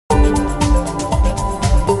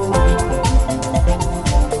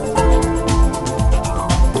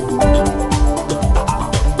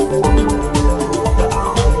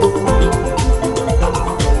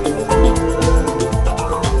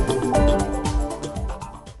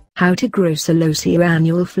How to grow Celosia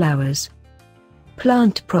annual flowers.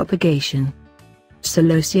 Plant propagation.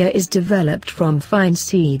 Celosia is developed from fine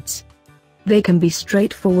seeds. They can be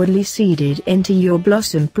straightforwardly seeded into your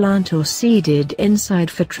blossom plant or seeded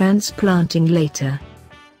inside for transplanting later.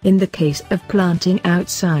 In the case of planting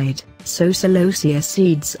outside, sow Celosia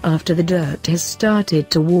seeds after the dirt has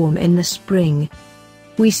started to warm in the spring.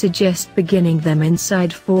 We suggest beginning them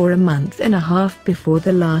inside for a month and a half before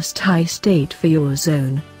the last high state for your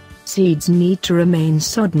zone. Seeds need to remain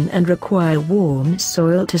sodden and require warm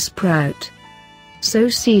soil to sprout. Sow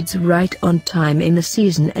seeds right on time in the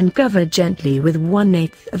season and cover gently with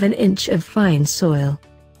 1/8 of an inch of fine soil.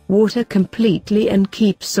 Water completely and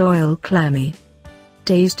keep soil clammy.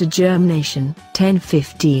 Days to germination,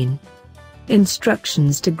 10-15.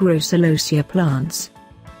 Instructions to grow Celosia plants.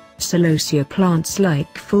 Celosia plants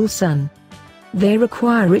like full sun. They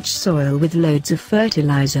require rich soil with loads of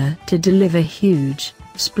fertilizer to deliver huge,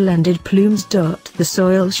 splendid plumes. The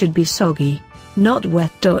soil should be soggy, not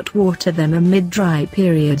wet. Water them amid dry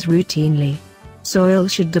periods routinely. Soil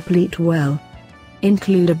should deplete well.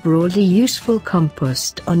 Include a broadly useful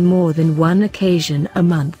compost on more than one occasion a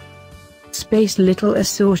month. Space little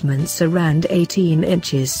assortments around 18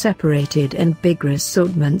 inches separated and bigger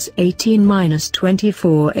assortments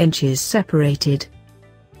 18-24 inches separated.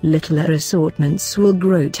 Littler assortments will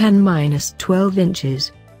grow 10-12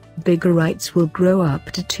 inches. Biggerites will grow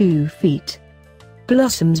up to 2 feet.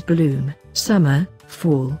 Blossoms bloom, summer,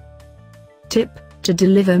 fall. Tip: to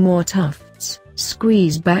deliver more tufts,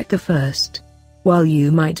 squeeze back the first. While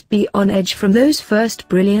you might be on edge from those first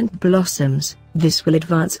brilliant blossoms, this will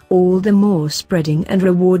advance all the more spreading and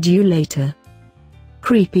reward you later.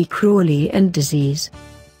 Creepy crawly and disease.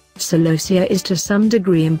 Celosia is to some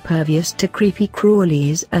degree impervious to creepy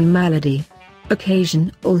crawlies and malady.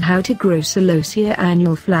 Occasional. How to grow Celosia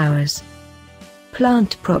annual flowers.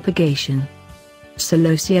 Plant propagation.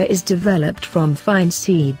 Celosia is developed from fine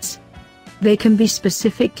seeds. They can be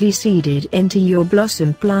specifically seeded into your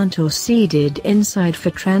blossom plant or seeded inside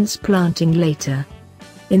for transplanting later.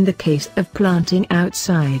 In the case of planting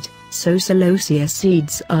outside, sow Celosia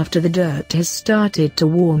seeds after the dirt has started to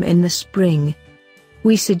warm in the spring.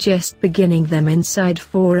 We suggest beginning them inside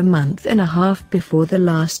for a month and a half before the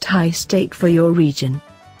last high state for your region.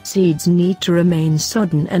 Seeds need to remain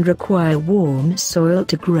sodden and require warm soil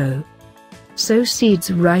to grow. Sow seeds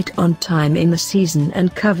right on time in the season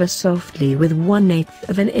and cover softly with 1/8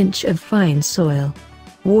 of an inch of fine soil.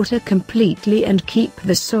 Water completely and keep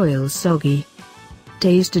the soil soggy.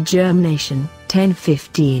 Days to germination,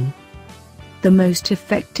 10-15. The most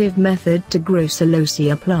effective method to grow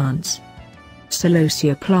Celosia plants.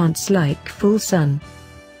 Celosia plants like full sun.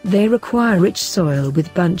 They require rich soil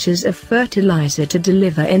with bunches of fertilizer to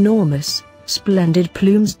deliver enormous, splendid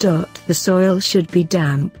plumes. The soil should be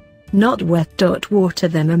damp, not wet. Water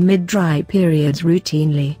them amid dry periods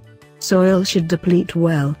routinely. Soil should deplete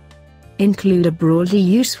well. Include a broadly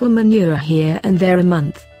useful manure here and there a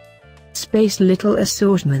month. Space little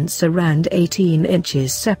assortments around 18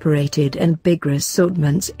 inches separated and bigger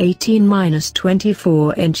assortments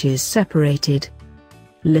 18-24 inches separated.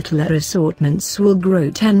 Littler assortments will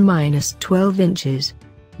grow 10-12 inches.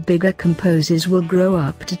 Bigger composes will grow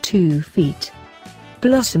up to 2 feet.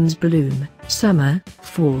 Blossoms bloom, summer,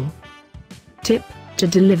 fall. Tip: to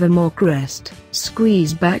deliver more crest,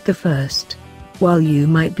 squeeze back the first. While you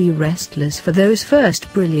might be restless for those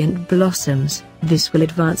first brilliant blossoms, this will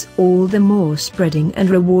advance all the more spreading and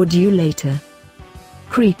reward you later.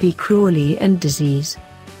 Creepy crawly and disease.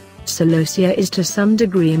 Celosia is to some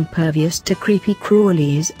degree impervious to creepy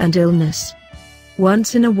crawlies and illness.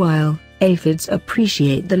 Once in a while, aphids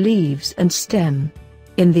appreciate the leaves and stem.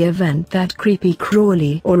 In the event that creepy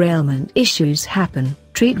crawly or ailment issues happen,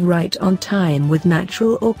 treat right on time with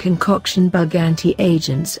natural or concoction bug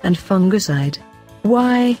anti-agents and fungicide.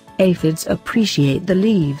 Why? Aphids appreciate the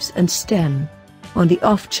leaves and stem. On the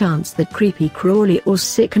off chance that creepy crawly or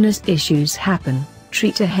sickness issues happen,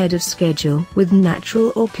 treat ahead of schedule with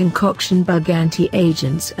natural or concoction bug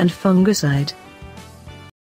anti-agents and fungicide.